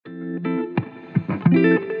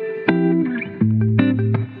It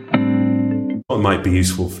might be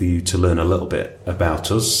useful for you to learn a little bit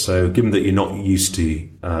about us. So given that you're not used to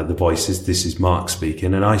the voices, this is Mark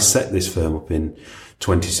speaking, and I set this firm up in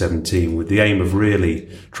 2017 with the aim of really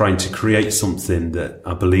trying to create something that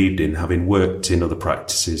I believed in, having worked in other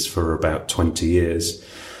practices for about 20 years.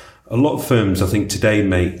 A lot of firms, I think, today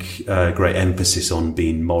make great emphasis on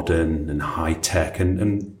being modern and high tech,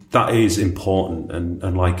 and that is important.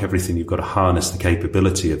 And like everything, you've got to harness the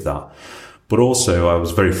capability of that. But also, I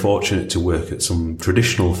was very fortunate to work at some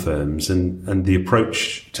traditional firms, and the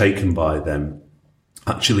approach taken by them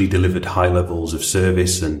actually delivered high levels of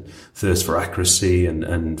service and thirst for accuracy,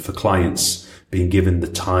 and for clients being given the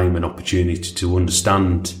time and opportunity to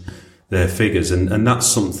understand their figures. And that's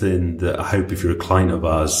something that I hope, if you're a client of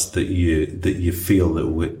ours, that you feel that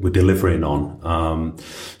we're delivering on.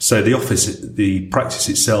 So the practice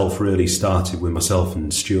itself really started with myself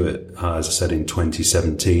and Stuart, as I said, in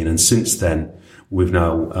 2017. And since then, we've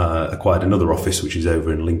now acquired another office, which is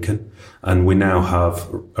over in Lincoln. And we now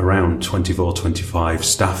have around 24, 25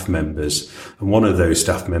 staff members. And one of those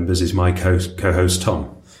staff members is my co-host,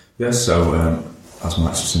 Tom. Yes, so as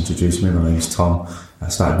Max just introduced me, my name is Tom. I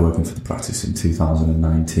started working for the practice in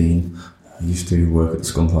 2019. I used to work at the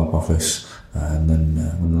Scunthorpe office, and then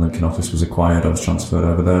when the Lincoln office was acquired, I was transferred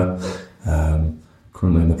over there.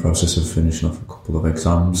 Currently in the process of finishing off a couple of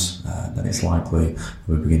exams. Then it's likely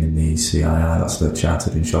we're beginning the CII, that's the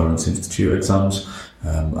Chartered Insurance Institute exams.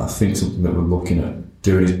 I think something that we're looking at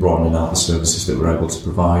doing is broadening out the services that we're able to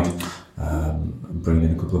provide.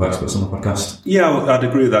 Bringing in a couple of experts on the podcast. Yeah, I'd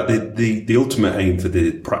agree with that. The ultimate aim for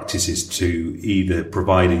the practice is to either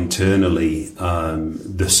provide internally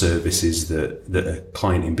the services that a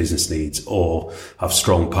client in business needs, or have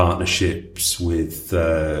strong partnerships with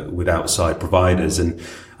outside providers. And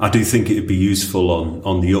I do think it would be useful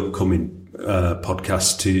on the upcoming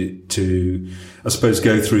podcast to I suppose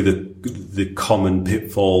go through the common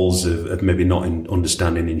pitfalls of maybe not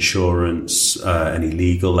understanding insurance, any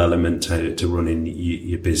legal element to running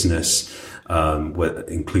your business,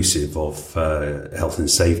 inclusive of health and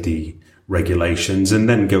safety regulations, and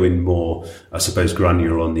then going more, I suppose,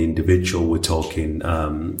 granular on the individual. We're talking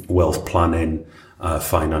wealth planning,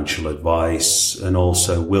 financial advice, and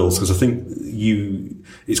also wills, because I think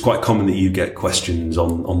it's quite common that you get questions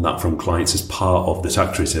on that from clients as part of the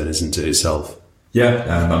tax return, isn't it itself?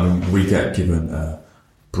 Yeah, we get given a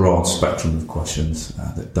broad spectrum of questions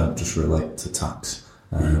that don't just relate to tax.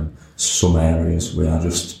 Some areas we are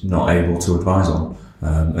just not able to advise on,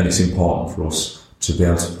 and it's important for us to be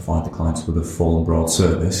able to provide the clients with a full and broad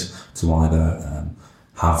service, to either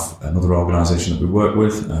have another organisation that we work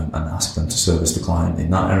with and ask them to service the client in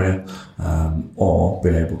that area, or be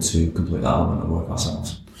able to complete that element of work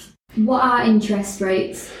ourselves. What are interest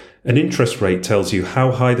rates? An interest rate tells you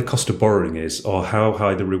how high the cost of borrowing is, or how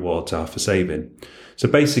high the rewards are for saving. So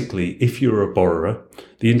basically, if you're a borrower,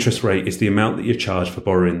 the interest rate is the amount that you charge for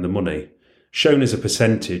borrowing the money, shown as a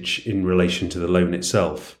percentage in relation to the loan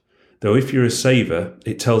itself. Though if you're a saver,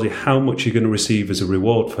 it tells you how much you're going to receive as a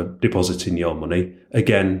reward for depositing your money,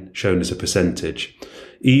 again shown as a percentage.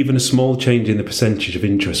 Even a small change in the percentage of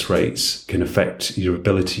interest rates can affect your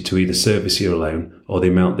ability to either service your loan or the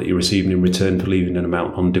amount that you're receiving in return for leaving an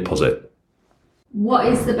amount on deposit. What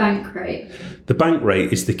is the bank rate? The bank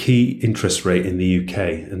rate is the key interest rate in the UK,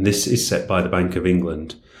 and this is set by the Bank of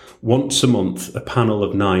England. Once a month, a panel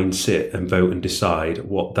of 9 sit and vote and decide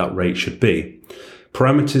what that rate should be.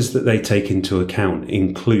 Parameters that they take into account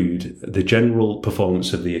include the general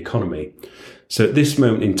performance of the economy. So at this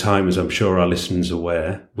moment in time, as I'm sure our listeners are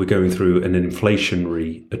aware, we're going through an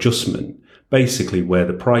inflationary adjustment, basically where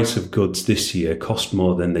the price of goods this year cost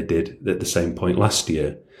more than they did at the same point last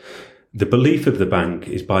year. The belief of the bank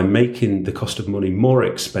is by making the cost of money more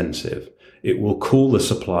expensive, it will cool the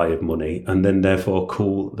supply of money and then therefore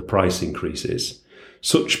cool the price increases.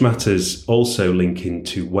 Such matters also link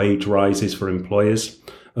into wage rises for employers,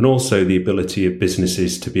 and also the ability of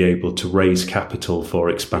businesses to be able to raise capital for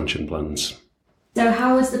expansion plans. So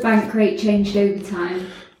how has the bank rate changed over time?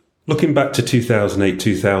 Looking back to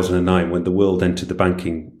 2008-2009, when the world entered the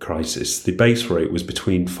banking crisis, the base rate was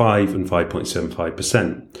between 5 and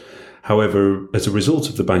 5.75%. However, as a result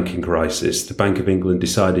of the banking crisis, the Bank of England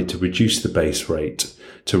decided to reduce the base rate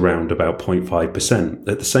to around about 0.5%.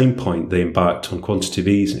 At the same point, they embarked on quantitative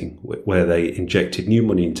easing, where they injected new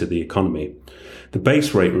money into the economy. The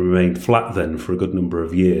base rate remained flat then for a good number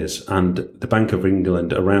of years, and the Bank of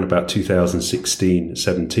England around about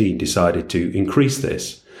 2016-17 decided to increase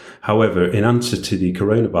this. However, in answer to the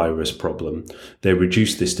coronavirus problem, they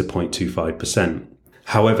reduced this to 0.25%.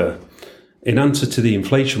 However, In answer to the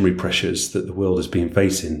inflationary pressures that the world has been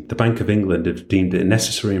facing, the Bank of England have deemed it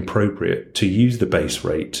necessary and appropriate to use the base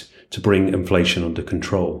rate to bring inflation under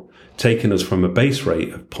control, taking us from a base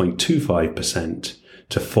rate of 0.25%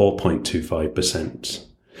 to 4.25%.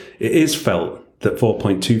 It is felt that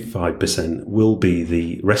 4.25% will be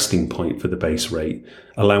the resting point for the base rate,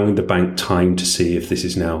 allowing the bank time to see if this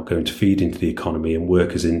is now going to feed into the economy and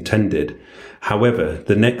work as intended. However,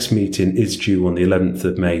 the next meeting is due on the 11th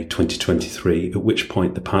of May 2023, at which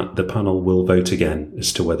point the panel will vote again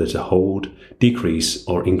as to whether to hold, decrease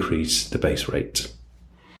or increase the base rate.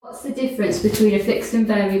 What's the difference between a fixed and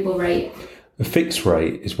variable rate? A fixed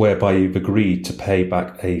rate is whereby you've agreed to pay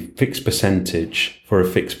back a fixed percentage for a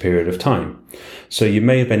fixed period of time. So you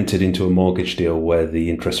may have entered into a mortgage deal where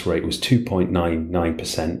the interest rate was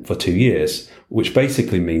 2.99% for 2 years, which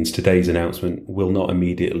basically means today's announcement will not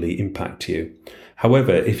immediately impact you.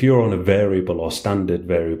 However, if you're on a variable or standard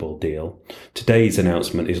variable deal, today's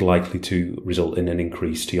announcement is likely to result in an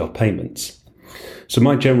increase to your payments. So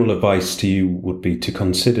my general advice to you would be to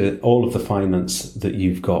consider all of the finance that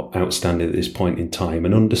you've got outstanding at this point in time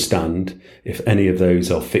and understand if any of those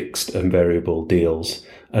are fixed and variable deals,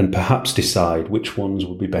 and perhaps decide which ones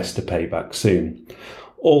would be best to pay back soon.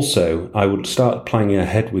 Also, I would start planning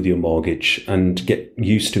ahead with your mortgage and get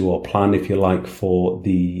used to, or plan if you like, for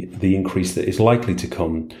the increase that is likely to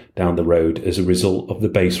come down the road as a result of the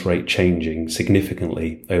base rate changing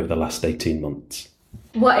significantly over the last 18 months.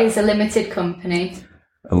 What is a limited company?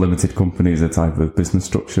 A limited company is a type of business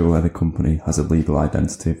structure where the company has a legal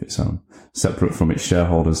identity of its own, separate from its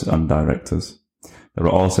shareholders and directors. There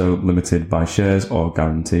are also limited by shares or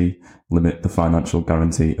guarantee, limit the financial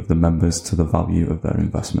guarantee of the members to the value of their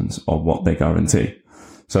investments or what they guarantee.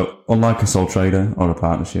 So, unlike a sole trader or a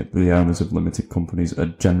partnership, the owners of limited companies are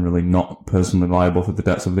generally not personally liable for the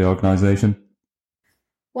debts of the organisation.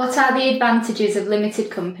 What are the advantages of limited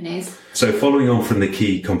companies? So following on from the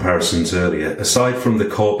key comparisons earlier, aside from the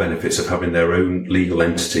core benefits of having their own legal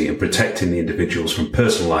entity and protecting the individuals from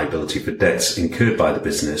personal liability for debts incurred by the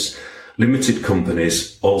business, limited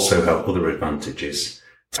companies also have other advantages.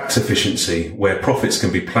 Tax efficiency, where profits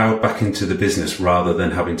can be ploughed back into the business rather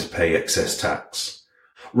than having to pay excess tax.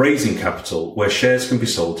 Raising capital, where shares can be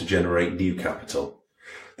sold to generate new capital.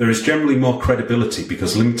 There is generally more credibility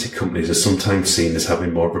because limited companies are sometimes seen as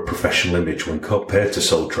having more of a professional image when compared to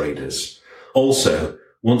sole traders. Also,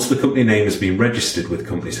 once the company name has been registered with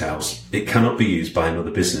Companies House, it cannot be used by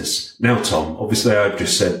another business. Now, Tom, obviously I've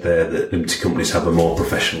just said there that limited companies have a more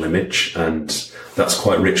professional image, and that's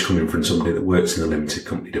quite rich coming from somebody that works in the limited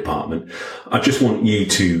company department. I just want you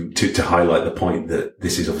to highlight the point that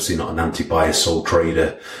this is obviously not an anti-bias sole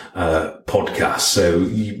trader podcast. So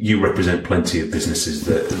you represent plenty of businesses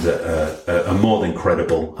that are more than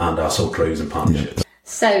credible and are sole traders and partnerships. Yeah.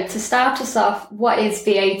 So to start us off, what is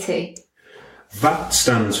VAT? VAT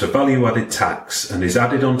stands for Value Added Tax and is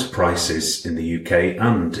added onto prices in the UK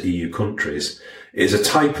and EU countries. It is a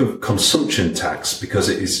type of consumption tax because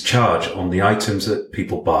it is charged on the items that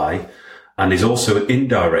people buy, and is also an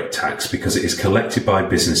indirect tax because it is collected by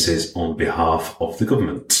businesses on behalf of the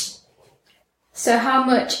government. So how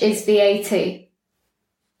much is VAT?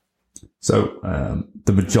 So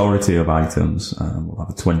the majority of items will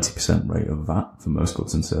have a 20% rate of VAT for most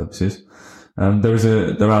goods and services.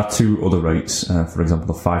 There are two other rates, for example,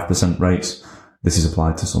 the 5% rates. This is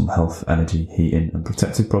applied to some health, energy, heating and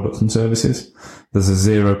protective products and services. There's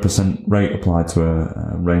a 0% rate applied to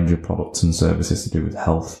a range of products and services to do with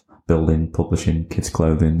health, building, publishing, kids'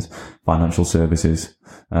 clothing, financial services.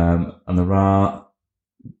 And there are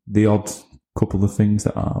the odd couple of things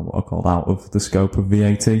that are what are called out of the scope of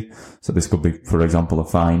VAT. So this could be, for example, a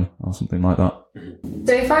fine or something like that.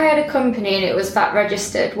 So if I had a company and it was VAT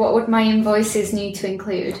registered, what would my invoices need to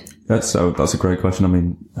include? That's a great question. I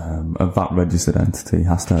mean, a VAT registered entity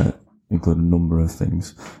has to include a number of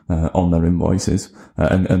things on their invoices,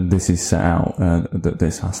 and this is set out that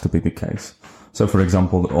this has to be the case. So, for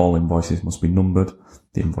example, all invoices must be numbered.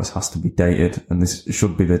 The invoice has to be dated, and this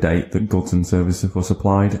should be the date that goods and services were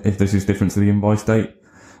supplied. If this is different to the invoice date,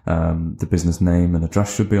 the business name and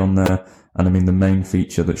address should be on there. And I mean, the main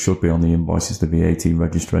feature that should be on the invoice is the VAT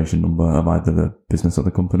registration number of either the business or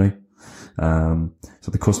the company. So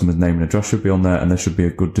the customer's name and address should be on there, and there should be a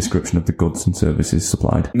good description of the goods and services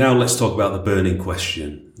supplied. Now let's talk about the burning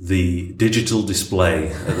question, the digital display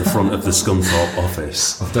at the front of the Scunthorpe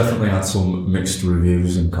office. I've definitely had some mixed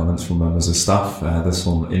reviews and comments from members of staff. There's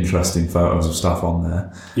some interesting photos of staff on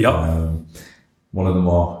there. Yep. One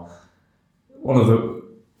of the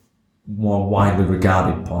more widely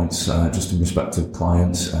regarded points, just in respect of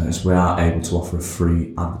clients, is we are able to offer a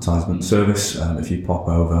free advertisement service. If you pop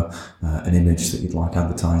over an image that you'd like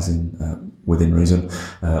advertising within reason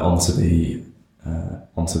onto the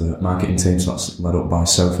marketing team, so that's led up by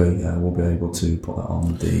Sophie, we'll be able to put that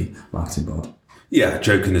on the marketing board. Yeah,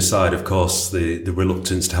 joking aside, of course, the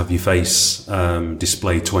reluctance to have your face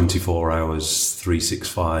displayed 24 hours,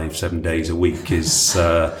 365, 7 days a week is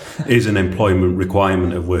an employment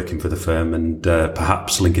requirement of working for the firm, and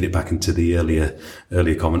perhaps linking it back into the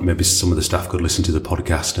earlier comment, maybe some of the staff could listen to the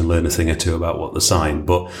podcast and learn a thing or two about what the sign.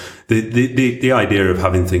 But the idea of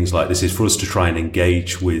having things like this is for us to try and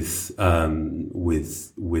engage with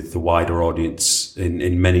the wider audience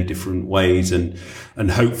in many different ways, and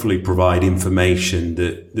hopefully provide information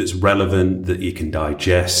that's relevant, that you can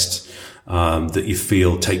digest, that you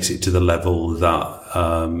feel takes it to the level that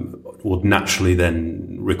would naturally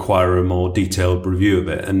then require a more detailed review of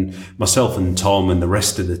it. And myself and Tom and the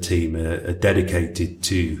rest of the team are dedicated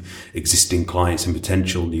to existing clients and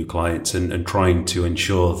potential new clients, and trying to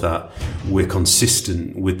ensure that we're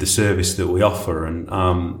consistent with the service that we offer. And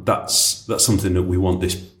that's something that we want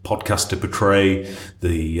this podcast to portray,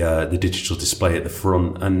 the digital display at the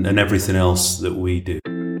front, and everything else that we do.